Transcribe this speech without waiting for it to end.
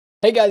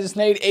Hey guys, it's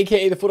Nate,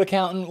 aka the FUT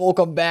Accountant.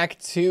 Welcome back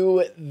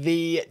to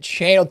the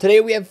channel. Today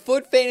we have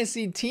FUT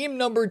Fantasy Team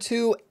number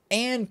 2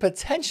 and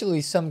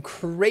potentially some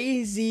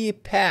crazy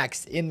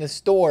packs in the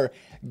store,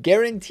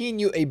 guaranteeing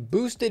you a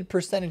boosted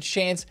percentage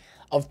chance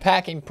of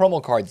packing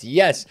promo cards.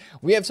 Yes,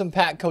 we have some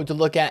pack code to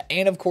look at,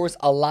 and of course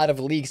a lot of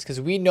leaks, because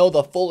we know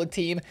the full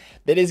team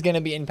that is going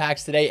to be in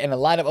packs today, and a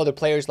lot of other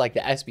players like the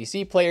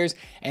SBC players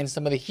and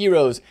some of the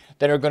heroes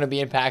that are going to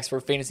be in packs for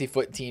Fantasy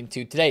FUT Team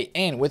 2 today.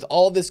 And with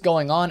all this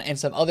going on and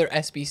some other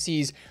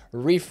SBCs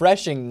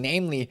refreshing,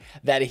 namely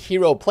that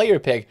hero player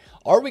pick,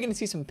 are we going to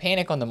see some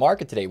panic on the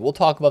market today? We'll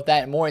talk about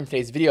that and more in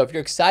today's video. If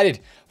you're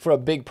excited for a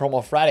big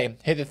promo Friday,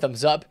 hit the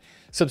thumbs up.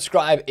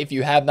 Subscribe if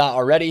you have not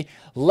already.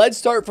 Let's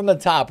start from the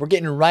top. We're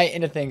getting right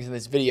into things in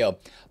this video.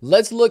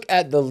 Let's look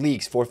at the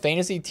leaks for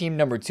Fantasy Team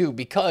number 2,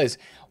 because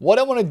what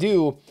I want to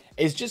do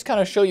is just kind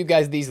of show you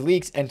guys these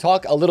leaks and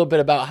talk a little bit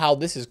about how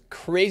this is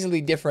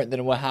crazily different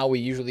than how we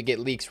usually get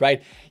leaks,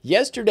 right?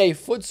 Yesterday,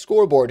 FUT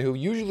Scoreboard, who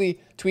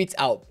usually tweets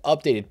out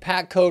updated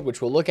pack code,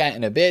 which we'll look at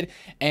in a bit,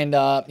 and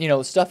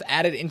stuff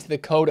added into the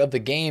code of the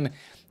game.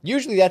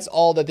 Usually that's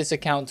all that this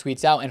account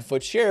tweets out, and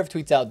FUT Sheriff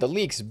tweets out the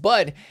leaks.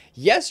 But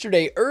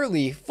yesterday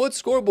early, FUT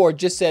Scoreboard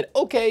just said,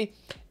 okay,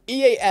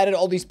 EA added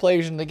all these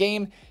players in the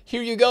game.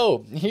 Here you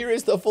go. Here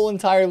is the full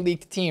entire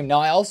leaked team. Now,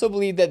 I also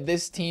believe that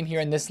this team here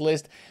in this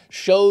list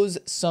shows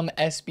some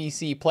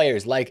SBC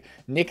players like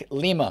Nick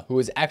Lima, who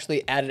was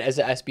actually added as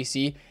an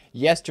SBC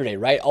yesterday,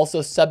 right? Also,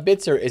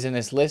 Sabitzer is in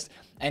this list,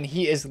 and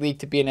he is leaked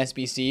to be an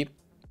SBC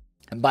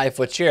by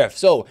FUT Sheriff.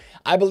 So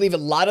I believe a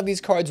lot of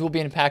these cards will be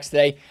in packs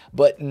today,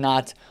 but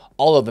not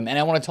all of them. And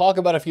I want to talk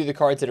about a few of the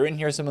cards that are in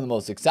here, some of the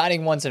most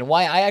exciting ones, and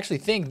why I actually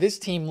think this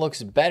team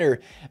looks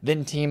better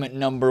than team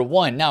number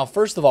 1. Now,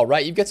 first of all,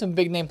 right, you've got some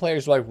big name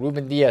players like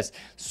Ruben Diaz,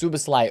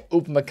 Suboslai,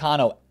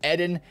 Upamecano,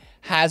 Eden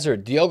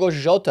Hazard, Diogo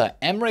Jota,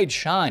 Emre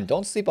Can.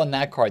 Don't sleep on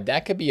that card.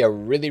 That could be a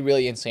really,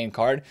 really insane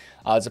card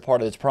as a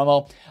part of this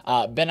promo.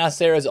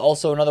 Benacer is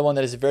also another one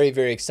that is very,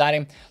 very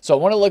exciting. So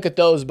I want to look at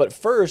those. But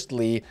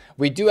firstly,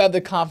 we do have the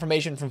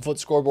confirmation from FUT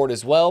Scoreboard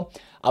as well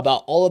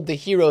about all of the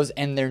heroes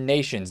and their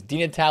nations. Di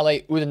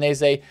Natale,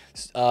 Udinese,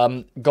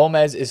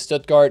 Gomez is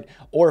Stuttgart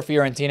or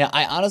Fiorentina.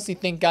 I honestly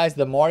think, guys,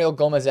 the Mario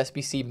Gomez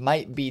SBC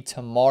might be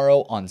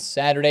tomorrow on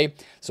Saturday.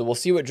 So we'll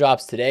see what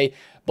drops today.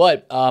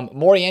 But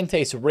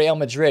Morientes, Real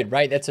Madrid,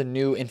 right? That's a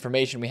new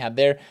information we have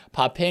there.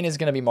 Papin is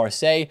going to be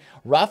Marseille.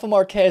 Rafa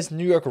Marquez,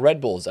 New York Red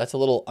Bulls. That's a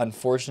little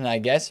unfortunate, I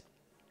guess,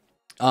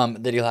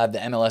 that he'll have the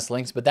MLS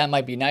links, but that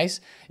might be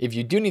nice if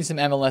you do need some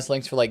MLS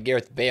links for like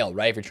Gareth Bale,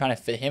 right? If you're trying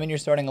to fit him in your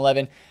starting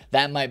 11,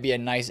 that might be a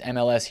nice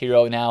MLS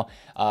hero now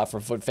for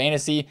FUT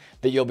Fantasy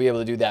that you'll be able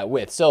to do that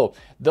with. So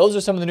those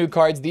are some of the new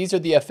cards. These are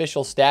the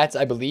official stats,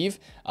 I believe,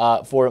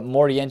 for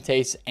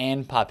Morientes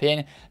and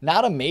Papin.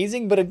 Not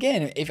amazing, but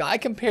again, if I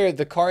compare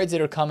the cards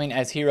that are coming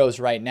as heroes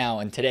right now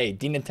and today,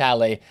 Di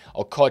Natale,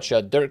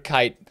 Okocha, Dirk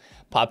Kuyt,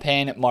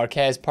 Papin,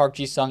 Marquez, Park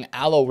Ji-sung,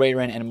 Alo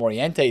Rayren, and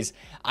Morientes,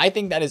 I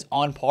think that is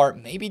on par,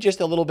 maybe just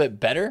a little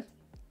bit better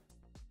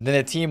than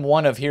the Team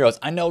 1 of heroes.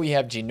 I know we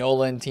have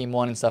Ginola in Team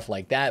 1 and stuff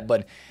like that,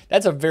 but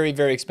that's a very,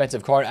 very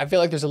expensive card. I feel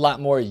like there's a lot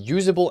more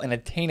usable and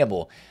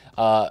attainable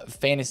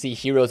fantasy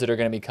heroes that are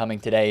going to be coming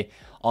today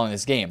on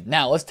this game.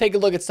 Now, let's take a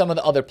look at some of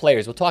the other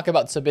players. We'll talk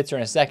about Sabitzer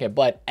in a second,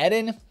 but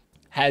Eden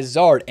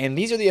Hazard, and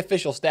these are the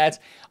official stats.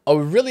 A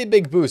really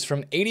big boost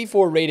from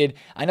 84 rated.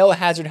 I know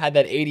Hazard had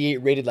that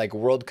 88 rated like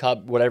World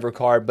Cup whatever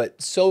card,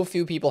 but so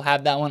few people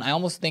have that one. I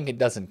almost think it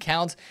doesn't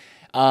count.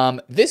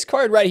 This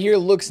card right here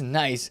looks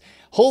nice.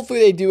 Hopefully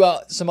they do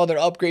some other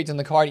upgrades on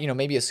the card,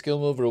 maybe a skill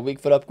move or a weak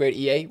foot upgrade.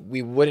 EA,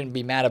 we wouldn't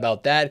be mad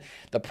about that.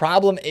 The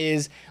problem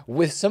is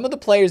with some of the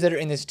players that are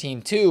in this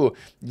team too,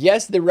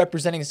 yes, they're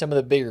representing some of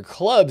the bigger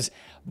clubs,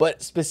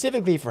 but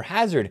specifically for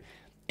Hazard,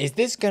 is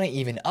this going to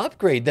even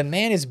upgrade? The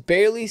man is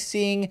barely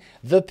seeing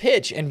the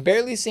pitch and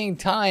barely seeing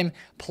time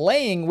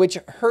playing, which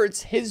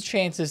hurts his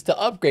chances to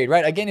upgrade,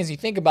 right? Again, as you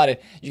think about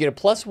it, you get a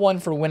 +1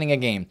 for winning a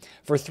game.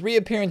 For 3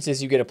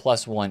 appearances, you get a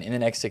 +1 in the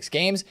next 6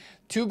 games.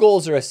 2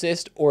 goals or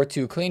assists or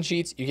 2 clean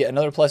sheets, you get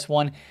another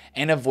 +1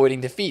 and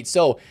avoiding defeat.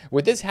 So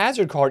with this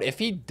Hazard card, if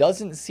he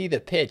doesn't see the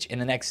pitch in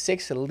the next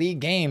 6 league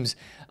games,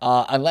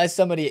 unless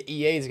somebody at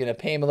EA is going to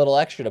pay him a little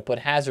extra to put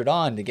Hazard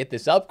on to get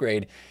this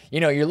upgrade,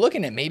 you're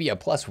looking at maybe a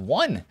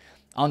 +1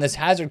 on this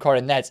Hazard card,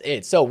 and that's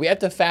it. So we have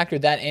to factor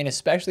that in,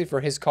 especially for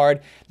his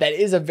card. That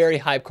is a very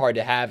hype card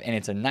to have, and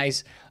it's a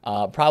nice,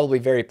 probably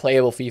very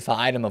playable FIFA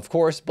item, of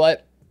course,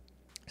 but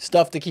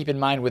stuff to keep in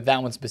mind with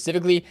that one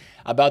specifically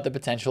about the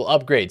potential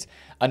upgrades.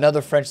 Another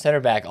French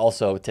center back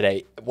also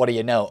today. What do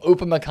you know?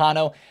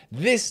 Upamecano.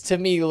 This to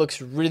me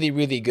looks really,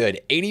 really good.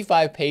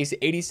 85 pace,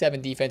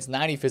 87 defense,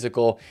 90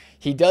 physical.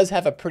 He does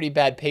have a pretty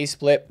bad pace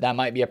split. That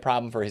might be a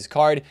problem for his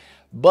card,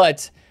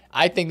 but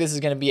I think this is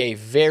going to be a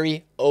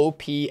very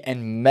OP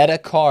and meta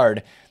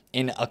card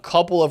in a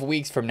couple of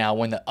weeks from now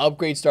when the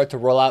upgrades start to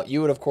roll out.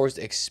 You would, of course,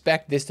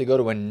 expect this to go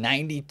to a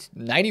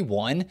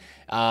 91,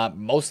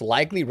 most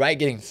likely, right?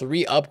 Getting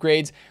 3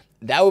 upgrades.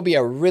 that would be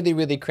a really,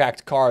 really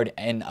cracked card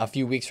in a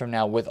few weeks from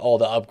now with all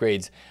the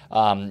upgrades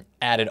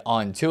added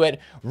on to it.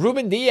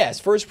 Ruben Diaz,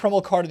 first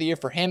promo card of the year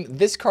for him.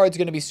 This card's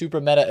going to be super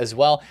meta as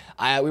well.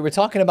 We were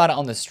talking about it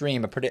on the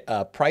stream,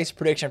 a price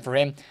prediction for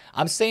him.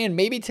 I'm saying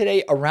maybe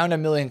today around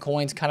 1 million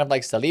coins, kind of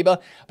like Saliba,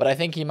 but I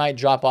think he might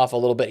drop off a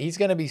little bit. He's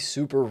going to be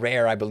super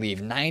rare, I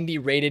believe. 90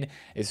 rated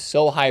is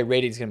so high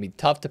rated, it's going to be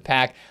tough to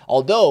pack.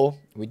 Although,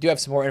 we do have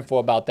some more info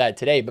about that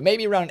today, but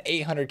maybe around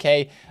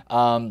 800K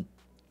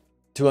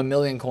to 1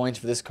 million coins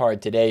for this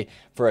card today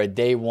for a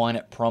day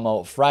one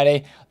promo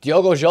Friday.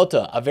 Diogo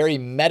Jota, a very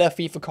meta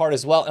FIFA card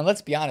as well. And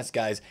let's be honest,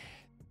 guys,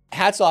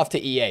 hats off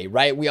to EA,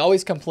 right? We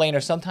always complain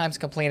or sometimes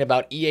complain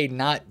about EA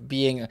not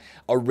being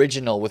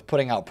original with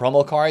putting out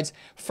promo cards.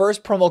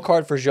 First promo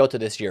card for Jota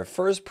this year.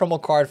 First promo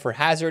card for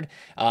Hazard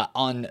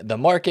on the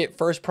market.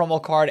 First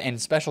promo card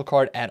and special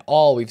card at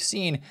all we've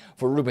seen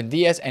for Ruben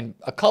Diaz and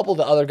a couple of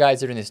the other guys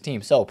that are in this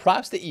team. So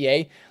props to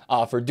EA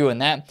for doing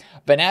that.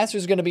 Benacer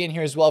is going to be in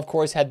here as well. Of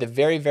course, had the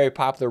very, very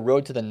popular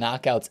Road to the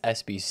Knockouts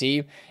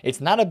SBC. It's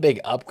not a big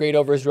upgrade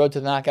over his Road to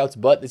the Knockouts,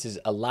 but this is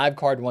a live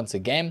card once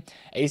again.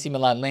 AC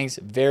Milan links,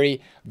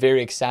 very,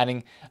 very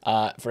exciting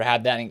to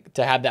have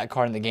that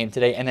card in the game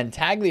today. And then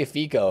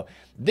Tagliafico,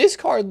 this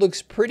card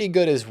looks pretty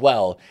good as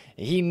well.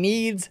 He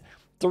needs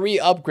 3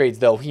 upgrades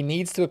though. He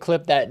needs to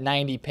eclipse that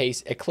 90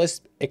 pace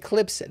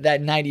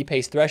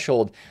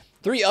threshold.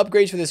 3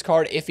 upgrades for this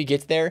card if he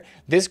gets there.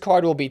 This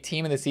card will be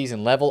team of the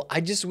season level.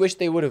 I just wish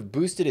they would have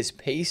boosted his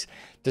pace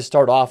to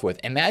start off with.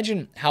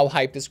 Imagine how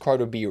hyped this card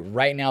would be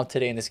right now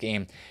today in this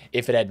game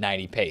if it had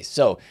 90 pace.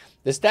 So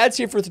the stats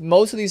here for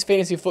most of these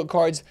fantasy foot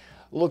cards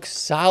look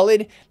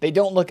solid. They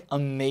don't look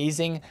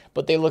amazing,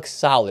 but they look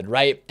solid,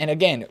 right? And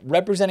again,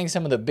 representing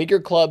some of the bigger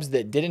clubs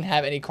that didn't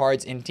have any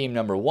cards in team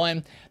number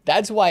 1.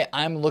 That's why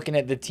I'm looking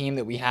at the team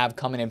that we have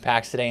coming in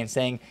packs today and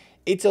saying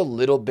it's a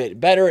little bit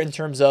better in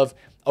terms of,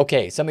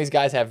 okay, some of these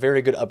guys have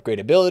very good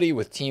upgradability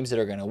with teams that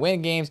are going to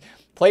win games,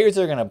 players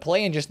that are going to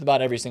play in just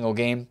about every single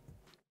game,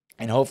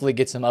 and hopefully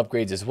get some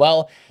upgrades as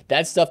well.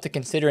 That's stuff to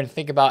consider and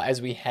think about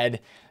as we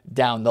head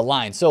down the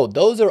line. So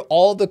those are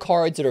all the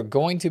cards that are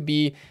going to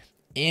be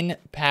in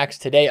packs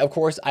today. Of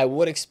course, I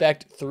would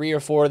expect 3 or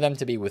 4 of them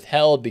to be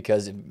withheld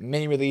because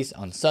mini release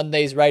on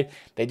Sundays, right?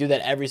 They do that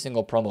every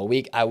single promo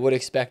week. I would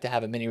expect to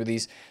have a mini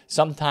release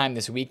sometime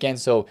this weekend.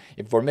 So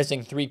if we're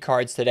missing 3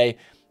 cards today,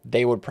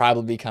 they would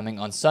probably be coming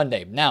on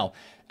Sunday. Now,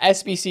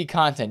 SBC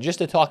content, just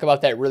to talk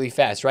about that really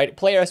fast, right?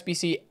 Player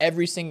SBC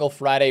every single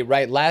Friday,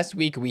 right? Last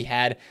week we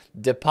had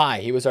Depay.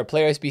 He was our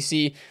player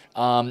SBC,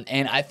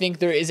 and I think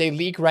there is a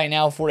leak right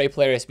now for a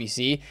player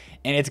SBC,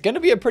 and it's going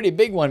to be a pretty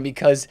big one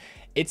because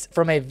it's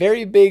from a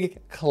very big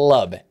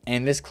club,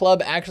 and this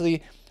club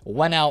actually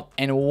went out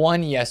and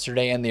won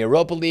yesterday in the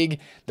Europa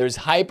League. There's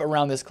hype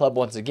around this club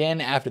once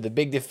again after the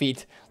big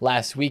defeat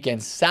last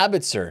weekend.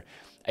 Sabitzer,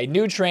 a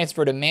new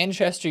transfer to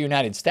Manchester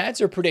United.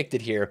 Stats are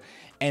predicted here,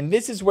 and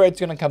this is where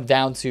it's going to come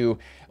down to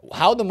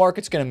how the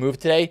market's going to move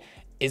today.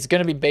 Is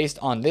going to be based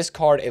on this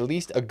card at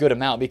least a good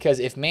amount,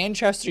 because if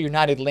Manchester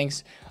United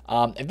links,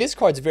 if this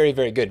card's very,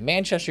 very good,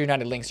 Manchester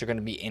United links are going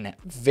to be in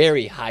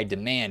very high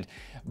demand,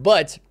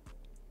 but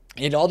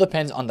it all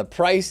depends on the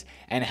price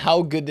and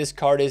how good this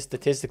card is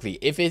statistically.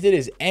 If it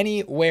is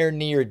anywhere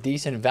near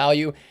decent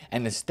value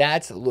and the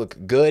stats look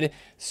good,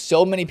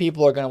 so many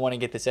people are going to want to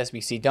get this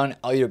SBC done.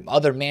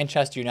 Other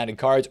Manchester United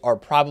cards are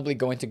probably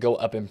going to go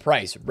up in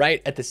price,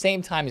 right? At the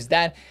same time as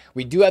that,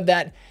 we do have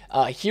that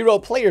hero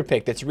player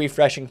pick that's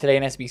refreshing today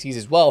in SBCs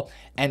as well.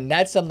 And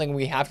that's something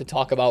we have to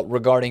talk about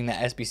regarding the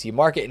SBC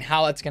market and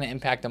how it's going to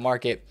impact the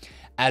market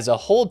as a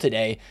whole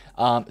today.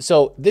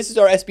 So this is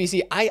our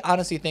SBC. I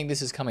honestly think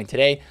this is coming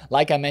today.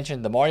 Like I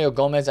mentioned, the Mario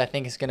Gomez, I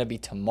think is going to be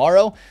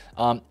tomorrow.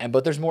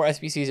 But there's more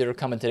SBCs that are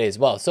coming today as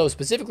well. So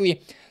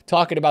specifically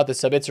talking about the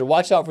Sabitzer,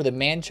 watch out for the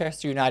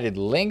Manchester United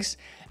links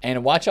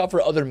and watch out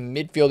for other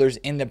midfielders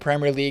in the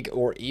Premier League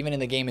or even in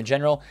the game in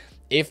general.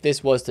 If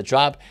this was to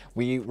drop,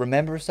 we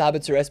remember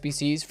Sabitzer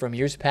SBCs from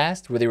years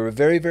past where they were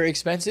very, very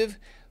expensive.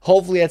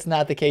 Hopefully that's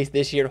not the case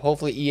this year.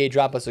 Hopefully EA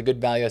drop us a good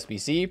value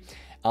SBC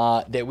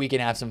that we can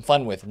have some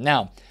fun with.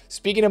 Now,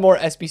 speaking of more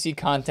SBC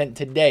content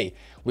today,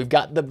 we've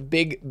got the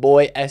big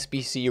boy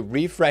SBC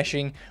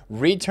refreshing,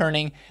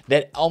 returning,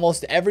 that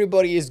almost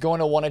everybody is going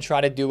to want to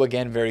try to do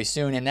again very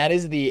soon, and that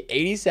is the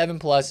 87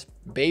 plus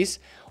base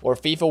or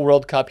FIFA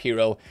World Cup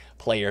hero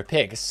player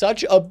pick.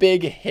 Such a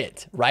big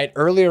hit, right?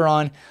 Earlier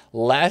on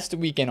last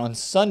weekend on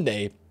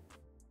Sunday,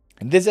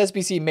 this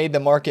SBC made the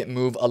market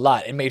move a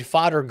lot. It made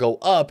fodder go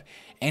up,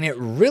 and it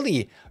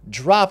really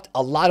dropped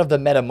a lot of the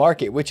meta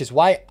market, which is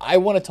why I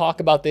want to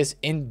talk about this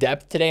in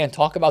depth today and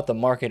talk about the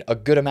market a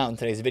good amount in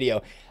today's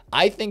video.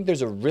 I think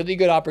there's a really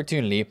good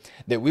opportunity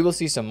that we will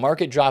see some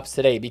market drops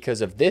today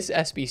because of this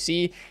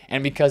SBC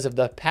and because of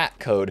the pack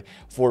code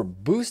for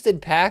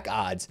boosted pack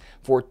odds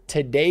for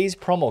today's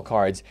promo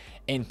cards.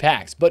 in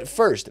packs. But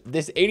first,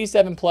 this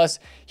 87 plus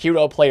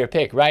hero player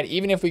pick, right?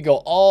 Even if we go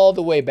all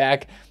the way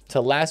back to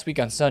last week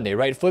on Sunday,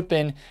 right?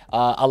 FUTBin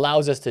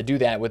allows us to do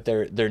that with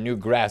their new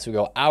graphs. We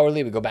go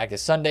hourly, we go back to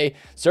Sunday.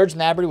 Serge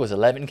Gnabry was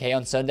 11K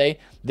on Sunday.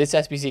 This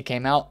SBC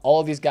came out. All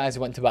of these guys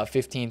went to about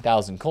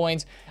 15,000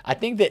 coins. I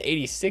think that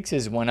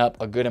 86s went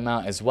up a good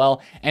amount as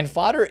well. And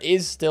fodder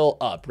is still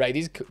up, right?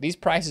 These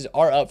prices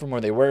are up from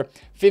where they were.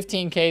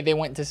 15K, they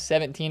went to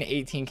 17,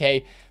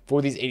 18K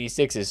for these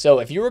 86s. So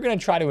if you were going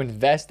to try to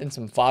invest in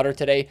some fodder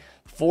today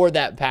for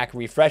that pack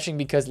refreshing,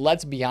 because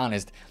let's be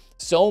honest,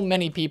 so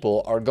many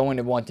people are going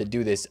to want to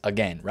do this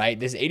again, right?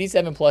 This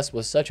 87 plus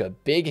was such a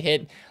big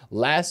hit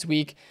last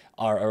week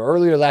or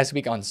earlier last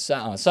week on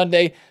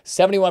Sunday.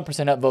 71%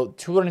 upvote,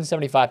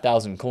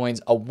 275,000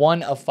 coins, a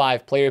 1 of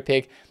 5 player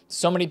pick.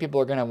 So many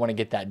people are going to want to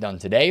get that done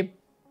today,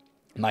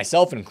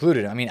 myself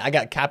included. I mean, I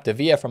got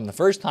Capdevia from the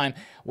first time.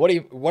 What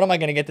am I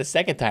going to get the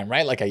second time,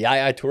 right? Like a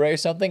Yaya Toure or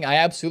something? I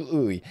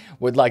absolutely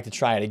would like to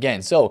try it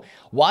again. So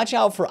watch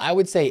out for, I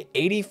would say,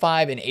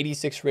 85 and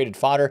 86 rated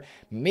fodder,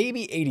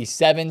 maybe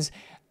 87s.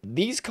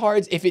 These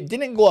cards, if it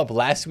didn't go up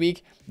last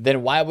week,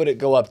 then why would it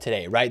go up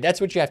today, right?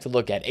 That's what you have to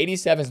look at.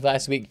 87s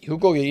last week.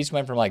 Hugo Lloris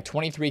went from like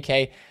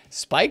 23K,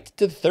 spiked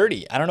to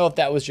 30. I don't know if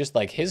that was just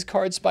like his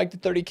card spiked to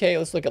 30K.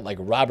 Let's look at like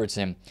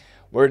Robertson.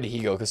 Where did he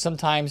go? Because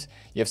sometimes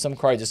you have some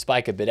cards that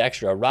spike a bit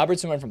extra.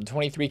 Robertson went from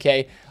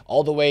 23K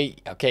all the way,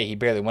 okay, he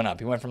barely went up.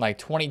 He went from like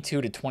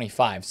 22 to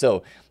 25.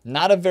 So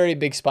not a very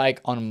big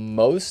spike on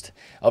most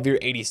of your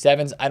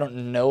 87s. I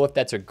don't know if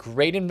that's a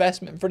great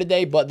investment for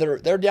today, but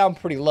they're down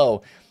pretty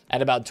low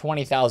at about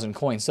 20,000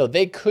 coins. So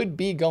they could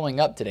be going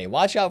up today.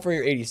 Watch out for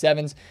your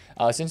 87s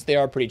since they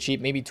are pretty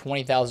cheap. Maybe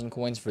 20,000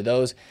 coins for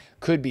those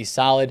could be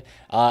solid.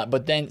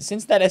 But then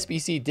since that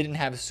SBC didn't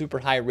have super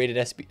high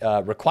rated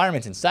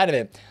requirements inside of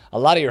it, a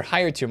lot of your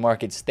higher tier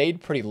markets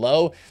stayed pretty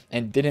low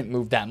and didn't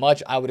move that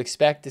much. I would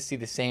expect to see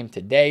the same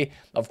today.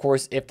 Of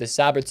course, if the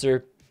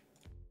Sabitzer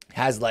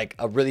has like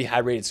a really high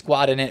rated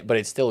squad in it, but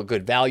it's still a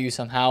good value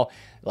somehow.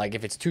 Like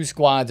if it's 2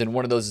 squads and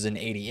one of those is an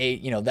 88,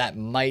 you know, that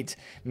might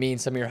mean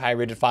some of your high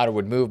rated fodder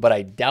would move, but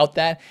I doubt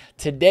that.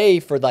 Today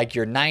for like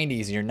your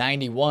 90s and your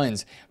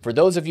 91s, for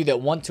those of you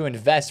that want to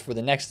invest for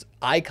the next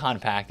icon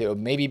pack that would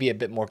maybe be a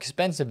bit more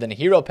expensive than a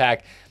hero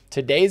pack,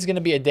 today is going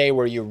to be a day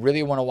where you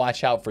really want to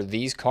watch out for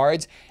these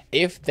cards.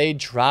 If they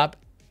drop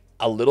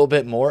a little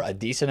bit more, a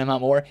decent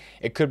amount more,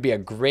 it could be a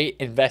great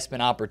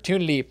investment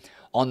opportunity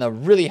on the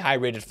really high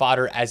rated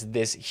fodder as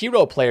this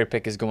hero player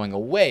pick is going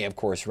away, of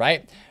course,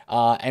 right?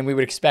 And we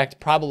would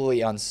expect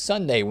probably on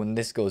Sunday when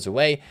this goes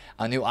away,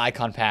 a new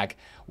icon pack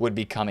would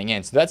be coming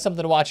in. So that's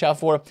something to watch out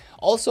for.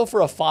 Also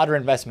for a fodder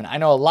investment, I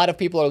know a lot of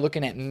people are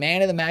looking at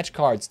man of the match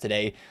cards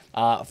today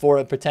for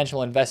a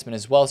potential investment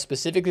as well,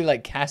 specifically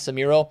like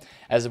Casemiro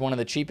as one of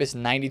the cheapest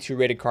 92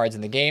 rated cards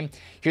in the game.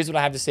 Here's what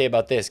I have to say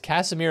about this.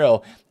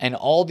 Casemiro and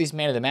all these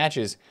man of the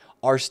matches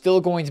are still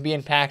going to be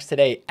in packs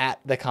today at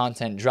the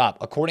content drop.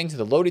 According to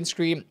the loading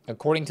screen,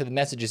 according to the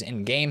messages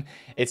in game,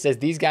 it says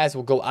these guys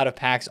will go out of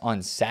packs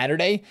on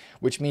Saturday,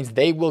 which means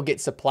they will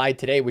get supplied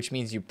today, which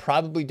means you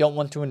probably don't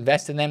want to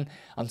invest in them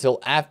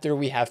until after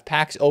we have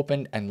packs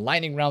opened and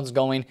lightning rounds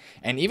going,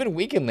 and even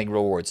weekend league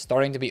rewards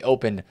starting to be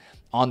opened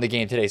on the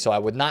game today. So I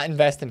would not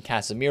invest in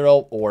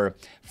Casemiro or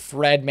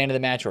Fred man of the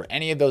match or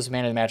any of those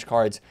man of the match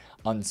cards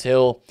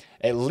until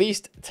at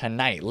least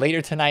tonight.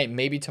 Later tonight,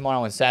 maybe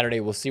tomorrow and Saturday,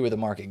 we'll see where the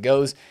market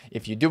goes.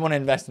 If you do want to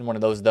invest in one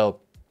of those though,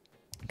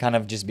 kind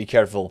of just be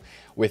careful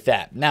with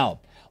that.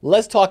 Now,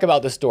 let's talk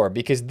about the store,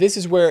 because this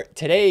is where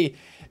today,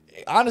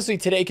 honestly,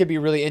 today could be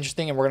really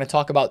interesting, and we're going to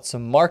talk about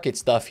some market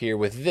stuff here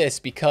with this,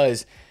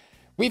 because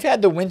we've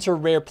had the winter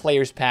rare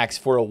players packs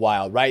for a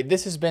while, right?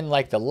 This has been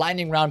like the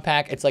lightning round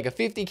pack. It's like a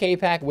 50K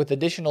pack with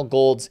additional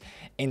golds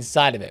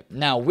inside of it.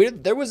 Now,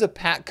 there was a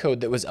pack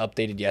code that was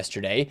updated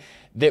yesterday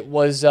that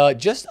was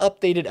just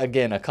updated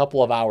again a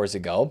couple of hours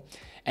ago.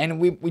 And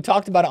we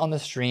talked about it on the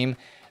stream,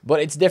 but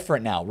it's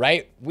different now,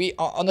 right?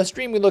 On the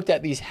stream, we looked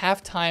at these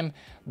halftime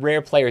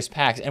rare players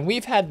packs, and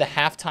we've had the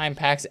halftime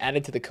packs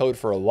added to the code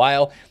for a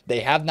while. They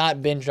have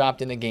not been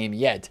dropped in the game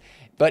yet.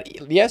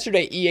 But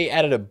yesterday, EA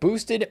added a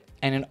boosted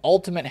and an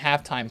ultimate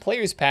halftime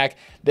players pack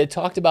that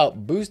talked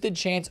about boosted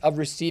chance of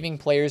receiving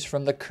players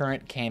from the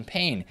current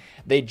campaign.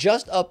 They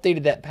just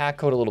updated that pack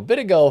code a little bit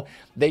ago.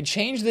 They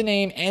changed the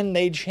name and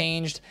they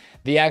changed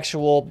the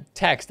actual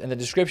text and the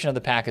description of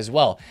the pack as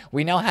well.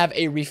 We now have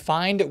a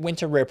refined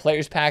winter rare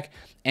players pack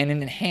and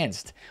an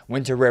enhanced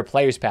winter rare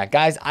players pack.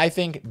 Guys, I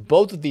think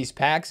both of these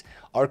packs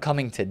are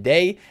coming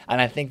today, and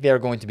I think they're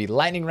going to be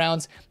lightning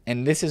rounds,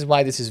 and this is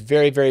why this is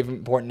very, very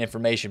important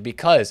information,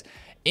 because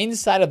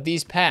inside of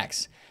these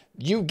packs,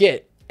 you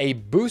get a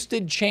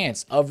boosted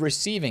chance of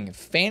receiving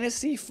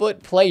fantasy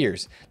foot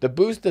players. The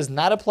boost does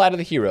not apply to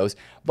the heroes,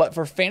 but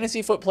for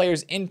fantasy foot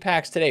players in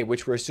packs today,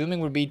 which we're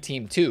assuming would be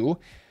Team 2,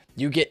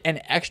 you get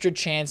an extra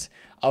chance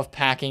of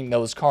packing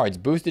those cards.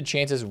 Boosted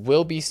chances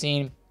will be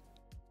seen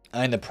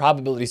in the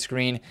probability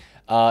screen.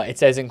 It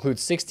says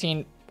includes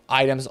 16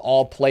 items,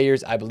 all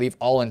players, I believe,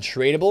 all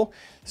untradeable.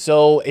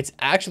 So it's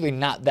actually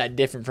not that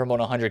different from an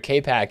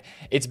 100K pack.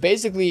 It's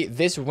basically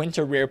this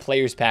winter rare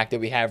players pack that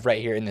we have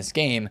right here in this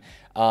game.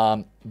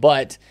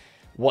 But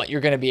what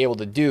you're going to be able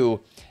to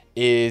do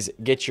is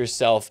get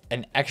yourself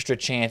an extra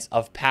chance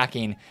of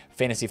packing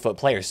Fantasy Foot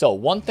players. So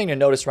one thing to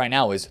notice right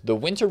now is the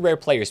winter rare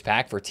players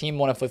pack for Team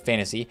 1 of FUT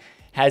Fantasy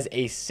has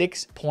a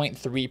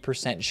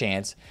 6.3%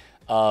 chance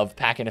of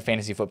packing a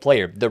Fantasy Foot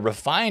player. The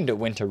refined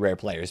winter rare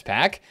players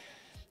pack,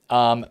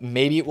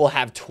 maybe it will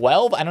have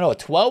 12. I don't know.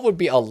 12 would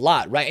be a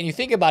lot, right? And you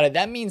think about it,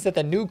 that means that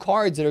the new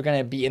cards that are going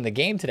to be in the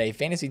game today,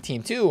 Fantasy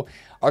Team 2,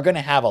 are going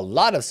to have a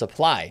lot of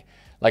supply.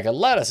 Like a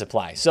lot of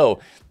supply. So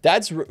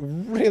that's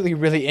really,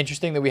 really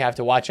interesting that we have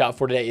to watch out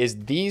for today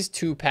is these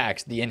two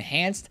packs, the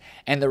enhanced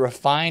and the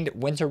refined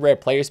winter rare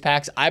players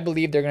packs. I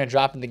believe they're going to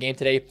drop in the game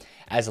today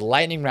as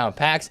lightning round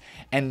packs,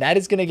 and that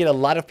is going to get a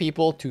lot of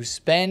people to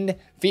spend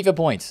FIFA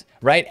points,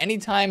 right?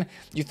 Anytime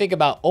you think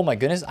about, oh my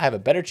goodness, I have a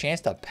better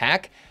chance to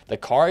pack the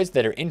cards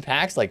that are in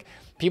packs. Like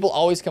people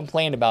always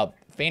complain about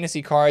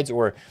fantasy cards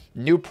or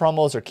new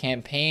promos or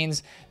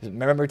campaigns.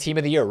 Remember Team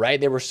of the Year,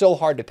 right? They were so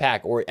hard to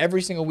pack. Or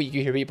every single week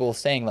you hear people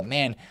saying, like,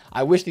 man,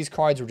 I wish these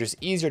cards were just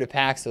easier to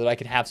pack so that I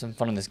could have some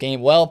fun in this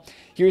game. Well,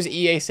 here's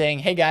EA saying,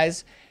 hey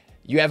guys,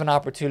 you have an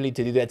opportunity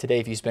to do that today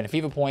if you spend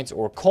FIFA points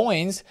or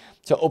coins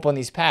to open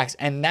these packs.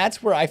 And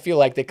that's where I feel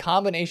like the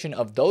combination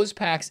of those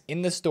packs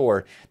in the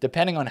store,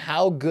 depending on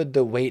how good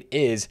the weight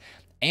is,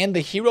 and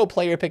the hero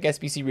player pick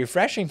SBC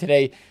refreshing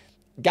today,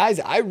 guys,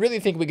 I really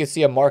think we could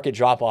see a market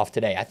drop off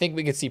today. I think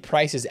we could see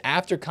prices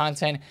after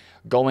content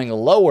going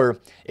lower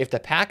if the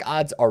pack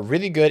odds are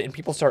really good and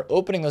people start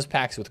opening those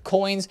packs with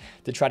coins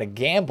to try to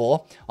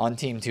gamble on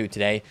Team 2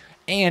 today.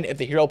 And if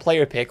the hero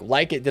player pick,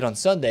 like it did on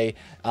Sunday,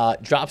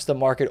 drops the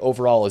market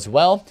overall as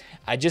well,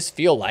 I just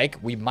feel like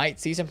we might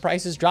see some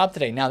prices drop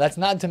today. Now, that's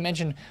not to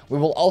mention we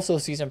will also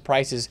see some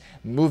prices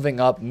moving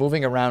up,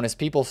 moving around as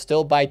people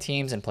still buy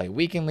teams and play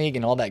weekend league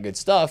and all that good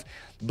stuff.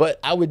 But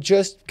I would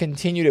just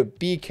continue to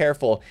be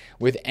careful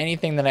with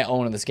anything that I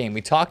own in this game.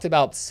 We talked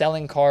about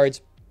selling cards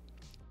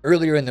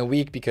earlier in the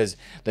week because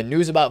the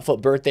news about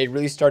FUT Birthday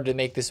really started to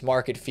make this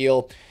market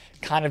feel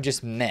kind of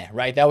just meh,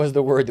 right? That was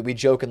the word that we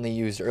jokingly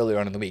used earlier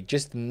on in the week.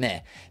 Just meh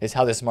is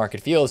how this market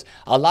feels.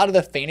 A lot of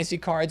the fantasy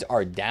cards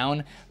are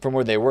down from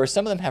where they were.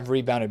 Some of them have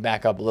rebounded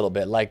back up a little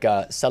bit. Like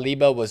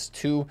Saliba was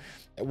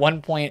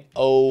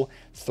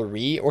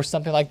 1.03 or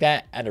something like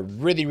that at a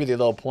really, really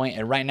low point.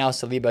 And right now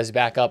Saliba is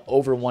back up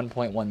over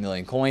 1.1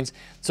 million coins.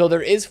 So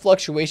there is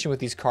fluctuation with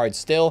these cards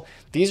still.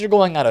 These are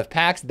going out of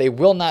packs. They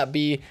will not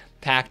be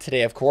packed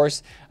today, of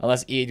course,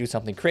 unless EA do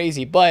something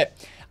crazy. But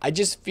I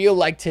just feel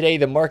like today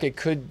the market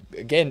could,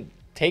 again,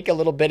 take a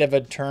little bit of a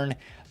turn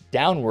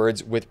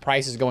downwards with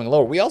prices going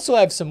lower. We also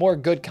have some more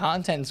good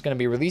content that's going to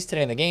be released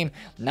today in the game.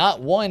 Not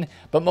one,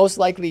 but most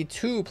likely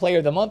 2 Player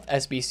of the Month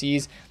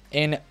SBCs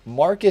in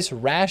Marcus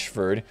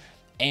Rashford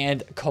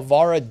and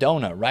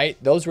Kvaradona, right?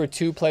 Those were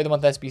 2 Player of the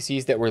Month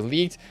SBCs that were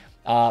leaked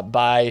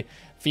by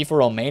FIFA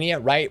Romania,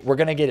 right? We're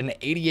going to get an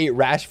 88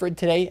 Rashford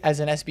today as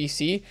an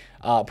SBC,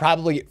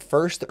 probably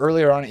first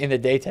earlier on in the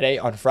day today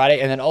on Friday.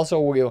 And then also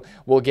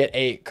we'll get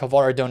a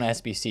Kvaradona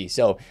SBC.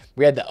 So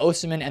we had the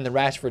Osimhen and the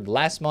Rashford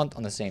last month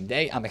on the same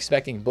day. I'm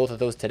expecting both of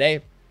those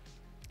today.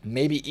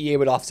 Maybe EA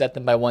would offset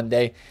them by one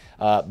day,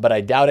 but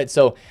I doubt it.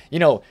 So, you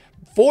know,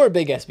 4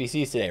 big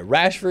SBCs today.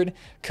 Rashford,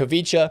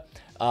 Kavicha,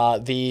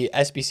 the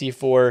SBC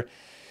for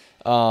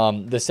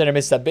the center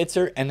mid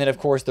Sabitzer, and then of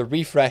course the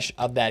refresh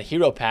of that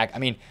hero pack. I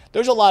mean,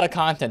 there's a lot of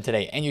content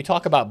today, and you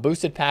talk about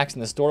boosted packs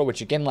in the store,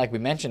 which again, like we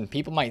mentioned,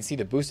 people might see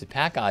the boosted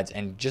pack odds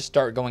and just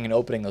start going and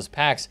opening those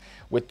packs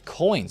with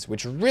coins,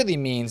 which really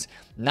means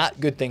not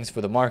good things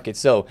for the market.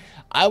 So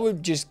I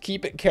would just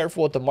keep it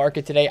careful with the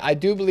market today. I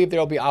do believe there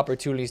will be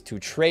opportunities to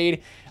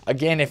trade.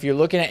 Again, if you're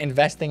looking at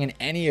investing in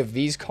any of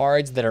these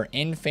cards that are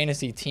in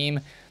fantasy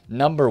team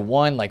number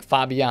 1, like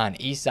Fabian,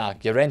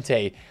 Isak,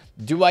 Llorente,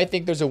 do I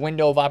think there's a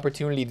window of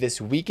opportunity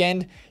this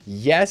weekend?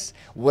 Yes.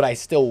 Would I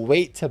still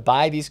wait to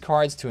buy these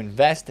cards to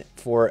invest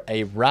for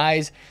a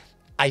rise?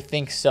 I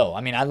think so.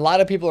 I mean, a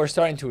lot of people are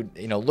starting to,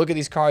 look at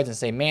these cards and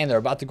say, man, they're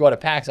about to go out of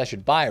packs, I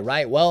should buy,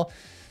 right? Well,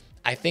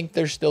 I think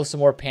there's still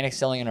some more panic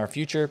selling in our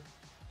future,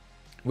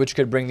 which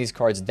could bring these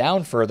cards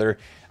down further,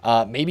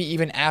 maybe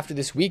even after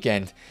this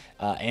weekend,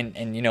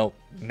 and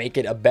make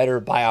it a better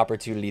buy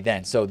opportunity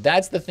then. So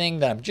that's the thing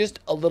that I'm just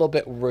a little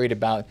bit worried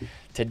about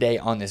today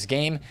on this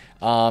game.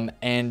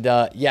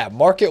 Yeah,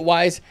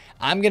 market-wise,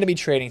 I'm going to be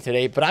trading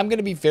today, but I'm going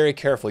to be very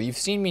careful. You've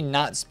seen me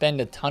not spend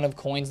a ton of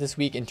coins this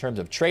week in terms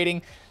of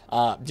trading,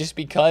 just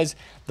because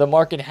the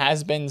market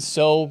has been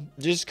so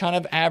just kind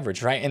of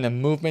average, right? And the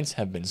movements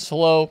have been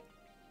slow.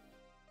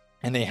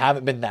 and they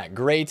haven't been that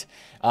great.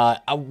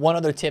 One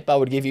other tip I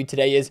would give you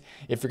today is,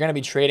 if you're going to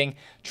be trading,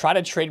 try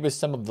to trade with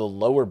some of the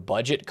lower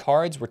budget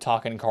cards. We're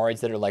talking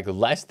cards that are like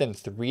less than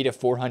 300 to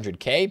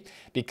 400K,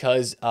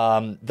 because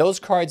those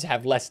cards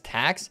have less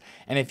tax.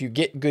 And if you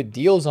get good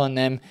deals on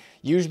them,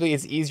 usually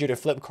it's easier to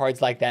flip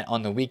cards like that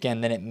on the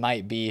weekend than it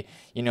might be,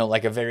 you know,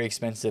 like a very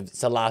expensive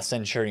Salah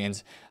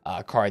Centurions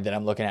card that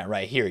I'm looking at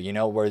right here, you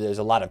know, where there's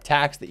a lot of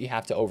tax that you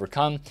have to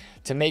overcome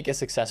to make a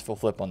successful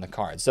flip on the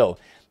card. So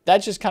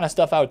that's just kind of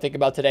stuff I would think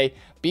about today.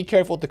 Be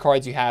careful with the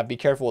cards you have. Be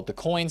careful with the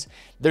coins.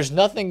 There's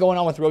nothing going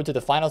on with Road to the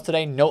Finals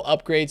today. No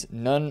upgrades,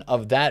 none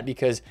of that,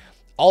 because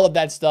all of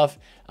that stuff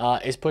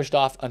is pushed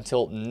off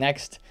until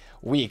next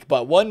week.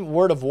 But one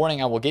word of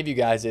warning I will give you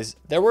guys is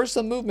there were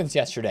some movements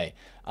yesterday.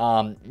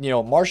 You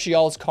know,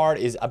 Martial's card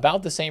is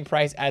about the same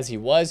price as he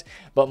was,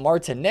 but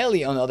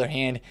Martinelli, on the other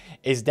hand,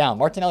 is down.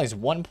 Martinelli's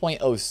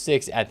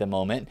 1.06 at the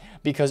moment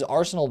because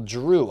Arsenal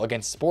drew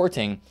against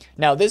Sporting.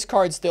 Now, this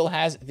card still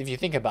has, if you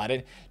think about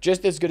it,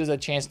 just as good as a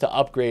chance to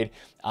upgrade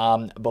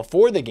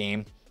before the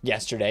game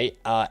yesterday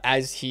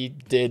as he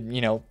did,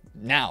 you know,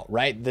 now,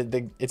 right?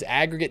 It's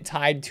aggregate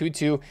tied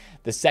 2-2.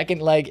 The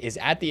second leg is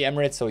at the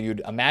Emirates, so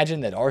you'd imagine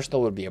that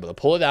Arsenal would be able to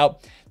pull it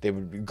out. They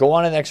would go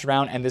on to the next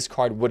round, and this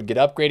card would get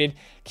upgraded.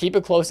 Keep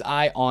a close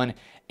eye on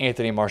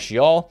Anthony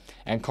Martial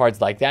and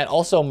cards like that.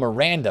 Also,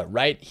 Miranda,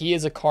 right? He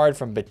is a card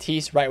from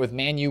Betis, right? With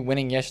Man U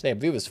winning yesterday, I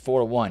believe it was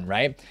 4-1,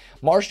 right?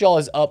 Martial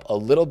is up a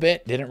little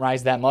bit, didn't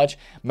rise that much.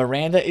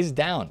 Miranda is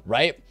down,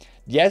 right?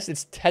 Yes,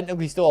 it's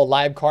technically still a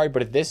live card,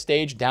 but at this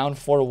stage, down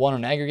 4-1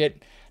 on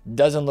aggregate,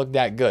 doesn't look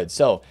that good.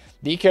 So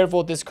be careful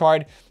with this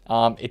card.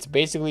 It's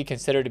basically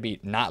considered to be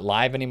not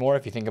live anymore,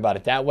 if you think about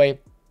it that way.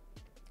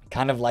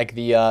 Kind of like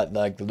the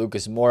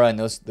Lucas Moura and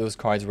those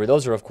cards, where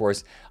those are of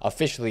course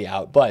officially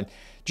out. But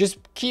just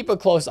keep a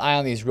close eye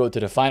on these Road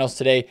to the Finals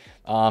today,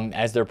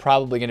 as they're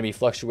probably going to be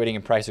fluctuating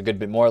in price a good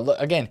bit more.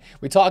 Look, again,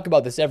 we talk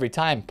about this every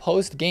time.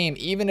 Post game,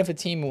 even if a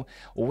team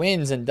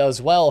wins and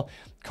does well,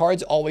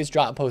 cards always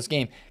drop post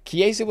game.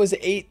 Chiesa was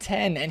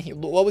 810,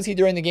 and what was he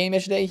during the game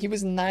yesterday? He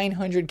was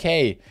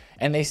 900K,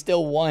 and they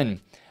still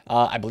won.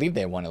 I believe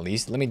they won at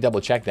least. Let me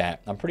double check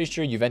that. I'm pretty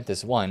sure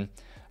Juventus won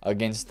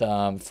against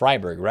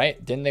Freiburg,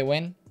 right? Didn't they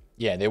win?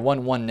 Yeah, they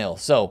won 1-0.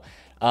 So,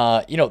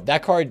 you know,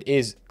 that card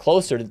is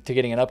closer to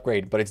getting an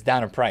upgrade, but it's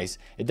down in price.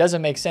 It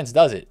doesn't make sense,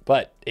 does it?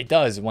 But it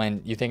does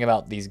when you think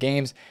about these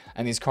games,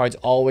 and these cards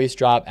always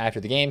drop after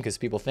the game because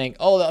people think,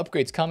 oh, the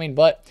upgrade's coming,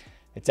 but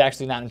it's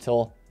actually not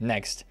until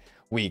next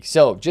week.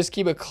 So just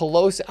keep a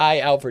close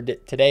eye out for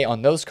today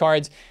on those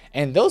cards,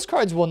 and those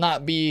cards will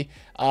not be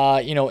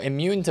you know,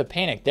 immune to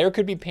panic. There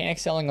could be panic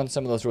selling on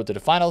some of those Road to the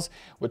Finals,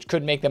 which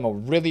could make them a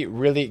really,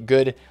 really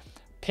good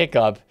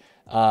pickup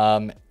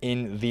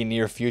in the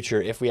near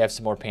future if we have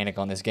some more panic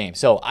on this game.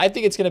 So I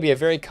think it's going to be a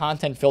very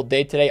content-filled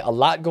day today. A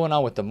lot going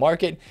on with the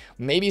market.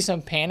 Maybe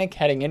some panic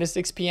heading into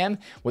 6 p.m.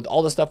 with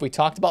all the stuff we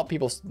talked about.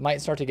 People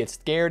might start to get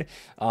scared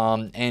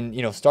and,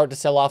 you know, start to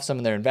sell off some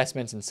of their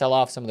investments and sell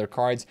off some of their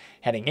cards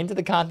heading into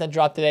the content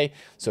drop today.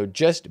 So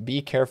just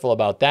be careful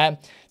about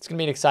that. It's going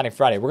to be an exciting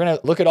Friday. We're going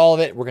to look at all of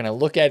it. We're going to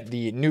look at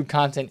the new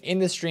content in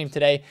the stream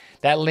today.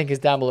 That link is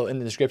down below in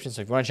the description,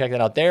 so if you want to check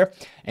that out there,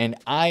 and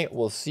I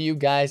will see you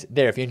guys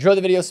there. If you enjoyed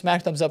the video,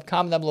 smash thumbs up,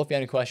 comment down below if you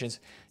have any questions,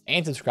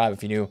 and subscribe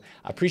if you're new.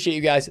 I appreciate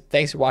you guys.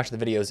 Thanks for watching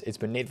the videos. It's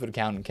been Nate the FUT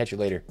Accountant. Catch you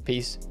later.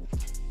 Peace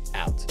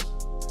out.